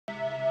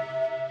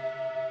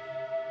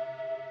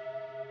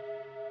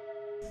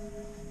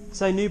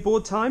So new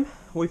board time.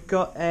 We've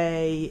got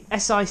a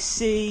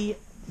SIC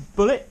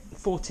Bullet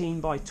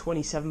 14 by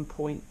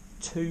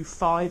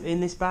 27.25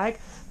 in this bag.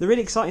 The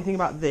really exciting thing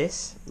about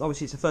this,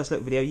 obviously it's a first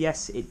look video,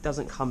 yes it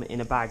doesn't come in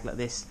a bag like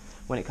this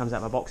when it comes out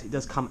of a box. It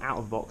does come out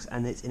of a box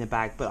and it's in a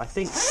bag, but I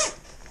think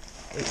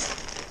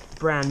it's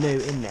brand new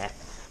in there.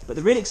 But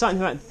the really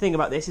exciting thing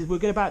about this is we're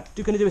going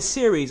to do a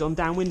series on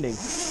downwinding,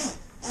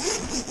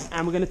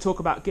 and we're going to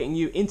talk about getting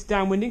you into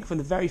downwinding from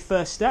the very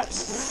first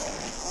steps,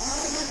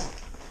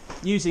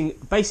 using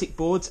basic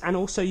boards and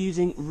also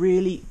using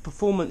really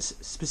performance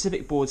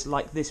specific boards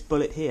like this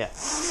Bullet here.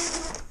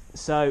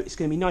 So it's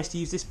going to be nice to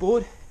use this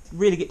board,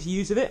 really get to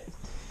use of it,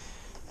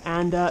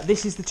 and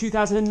this is the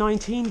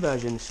 2019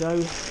 version, so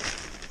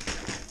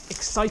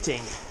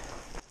exciting.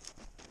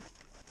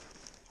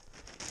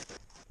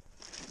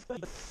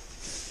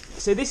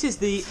 So this is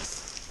the,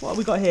 what have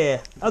we got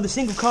here? Oh, the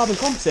single carbon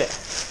composite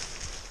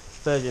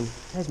version.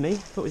 There's me,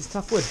 thought it was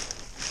tough wood.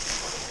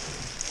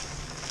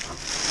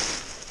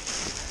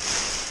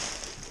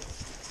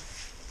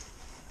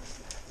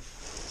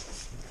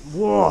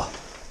 Whoa!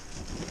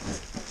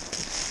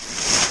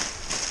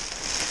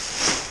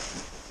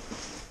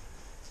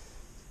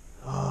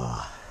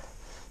 Oh.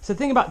 So the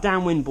thing about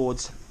downwind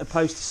boards,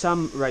 opposed to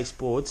some race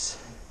boards,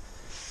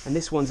 and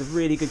this one's a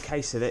really good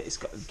case of it, it's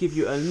got to give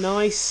you a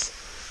nice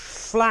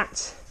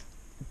flat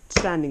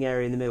standing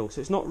area in the middle, so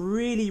it's not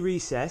really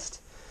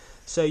recessed,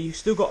 so you've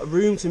still got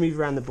room to move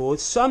around the board.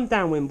 Some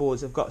downwind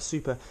boards have got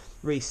super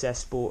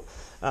recessed sort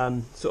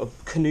of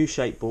canoe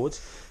shaped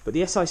boards, but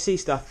the SIC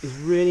stuff is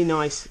really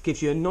nice. It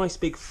gives you a nice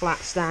big flat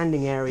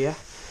standing area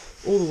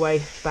all the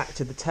way back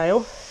to the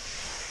tail.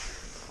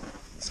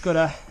 It's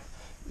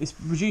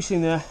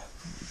reducing the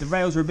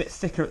rails are a bit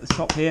thicker at the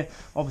top here,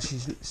 obviously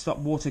to stop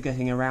water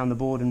getting around the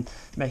board and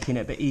making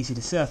it a bit easy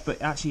to surf,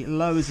 but actually it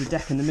lowers the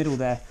deck in the middle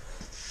there,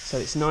 so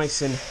it's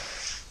nice and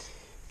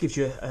gives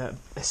you a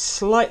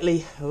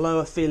slightly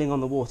lower feeling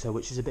on the water,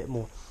 which is a bit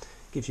more,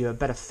 gives you a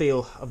better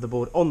feel of the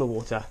board on the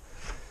water.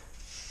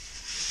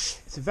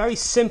 It's a very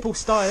simple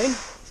styling,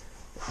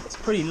 it's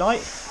pretty light,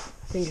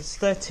 I think it's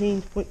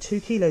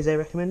 13.2 kilos they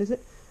recommend, is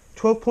it?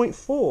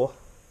 12.4,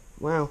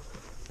 wow,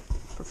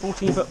 for a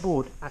 14 foot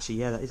board, actually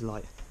yeah, that is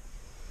light.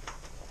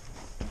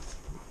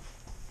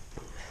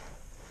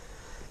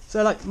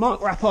 So like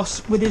Mark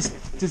Rapos with his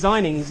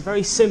designing is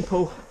very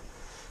simple.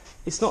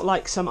 It's not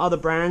like some other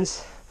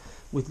brands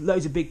with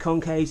loads of big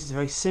concaves. It's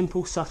very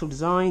simple, subtle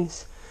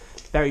designs,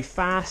 very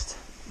fast,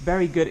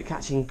 very good at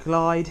catching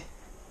glide.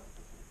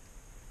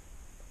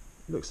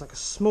 Looks like a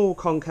small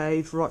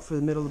concave right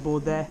through the middle of the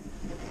board there.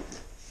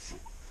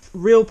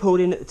 Real pulled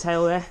in at the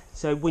tail there,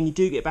 so when you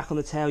do get back on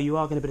the tail you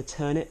are going to be able to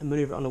turn it and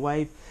manoeuvre it on a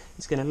wave.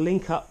 It's going to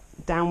link up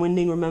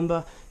downwinding,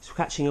 remember, it's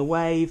catching a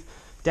wave,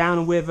 down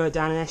a river,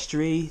 down an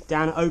estuary,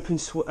 down open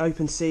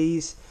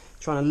seas,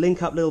 trying to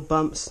link up little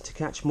bumps to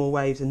catch more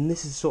waves, and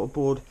this is the sort of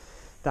board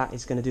that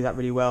is going to do that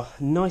really well.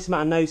 Nice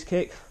amount of nose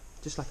kick,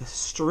 just like a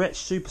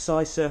stretched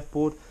supersized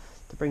surfboard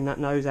to bring that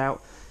nose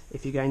out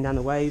if you're going down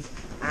the wave,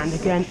 and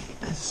again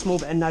there's a small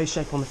bit of nose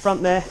shape on the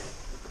front there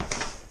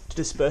to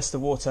disperse the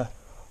water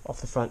off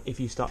the front if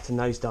you start to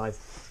nosedive.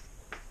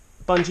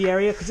 Bungee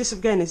area, because this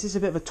again is a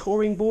bit of a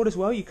touring board as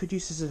well. You could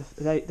use this as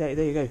a,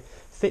 there you go,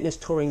 fitness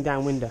touring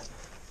downwinder.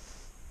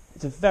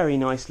 It's a very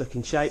nice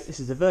looking shape. This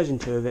is the version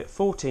 2 of it,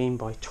 14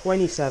 by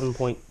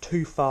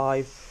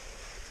 27.25.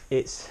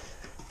 It's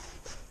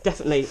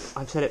definitely,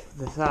 I've said it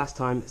the last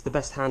time, it's the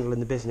best handle in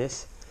the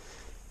business.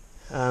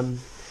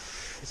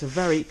 It's a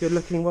very good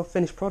looking, well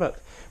finished product.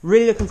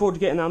 Really looking forward to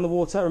getting that on the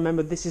water.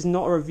 Remember, this is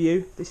not a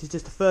review, this is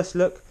just a first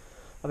look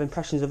of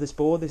impressions of this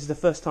board. This is the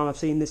first time I've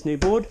seen this new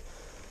board.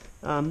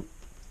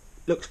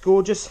 Looks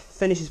gorgeous,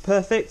 finish is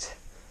perfect.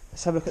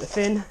 Let's have a look at the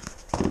fin.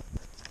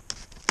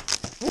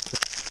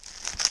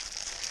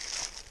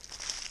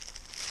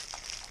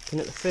 Looking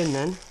at the fin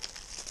then,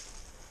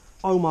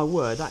 oh my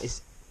word, that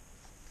is,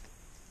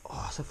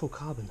 oh, it's a full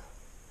carbon.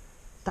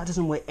 That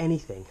doesn't weigh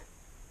anything.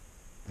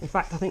 In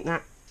fact, I think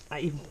that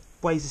even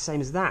weighs the same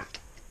as that.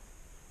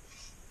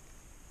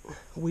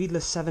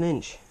 Weedless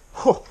 7-inch.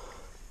 Whew.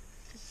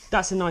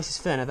 That's the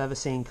nicest fin I've ever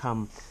seen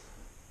come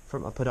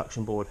from a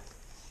production board,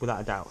 without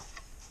a doubt.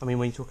 I mean,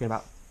 when you're talking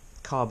about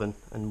carbon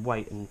and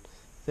weight and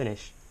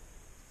finish,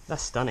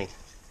 that's stunning.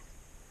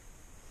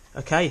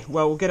 Okay,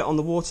 well, we'll get it on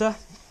the water.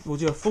 We'll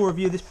do a full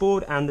review of this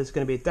board, and there's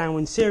going to be a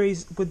downwind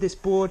series with this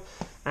board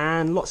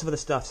and lots of other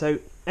stuff. So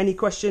any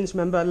questions,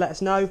 remember, let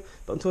us know.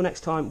 But until next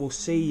time, we'll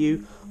see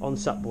you on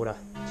SUPboarder.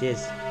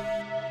 Cheers.